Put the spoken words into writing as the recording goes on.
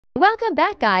Welcome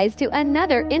back guys to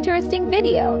another interesting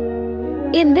video.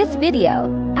 In this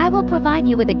video, I will provide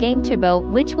you with a game turbo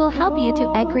which will help you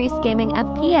to increase gaming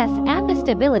FPS and the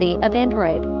stability of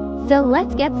Android. So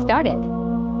let's get started.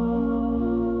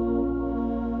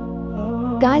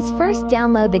 Guys, first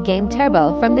download the game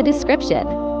turbo from the description.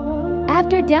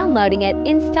 After downloading it,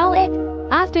 install it.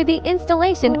 After the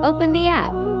installation, open the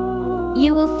app.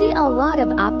 You will see a lot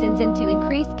of options to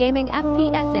increase gaming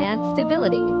FPS and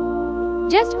stability.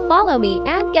 Just follow me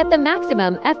and get the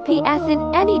maximum FPS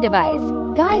in any device.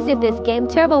 Guys, if this game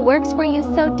turbo works for you,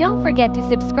 so don't forget to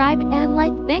subscribe and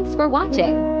like. Thanks for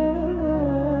watching.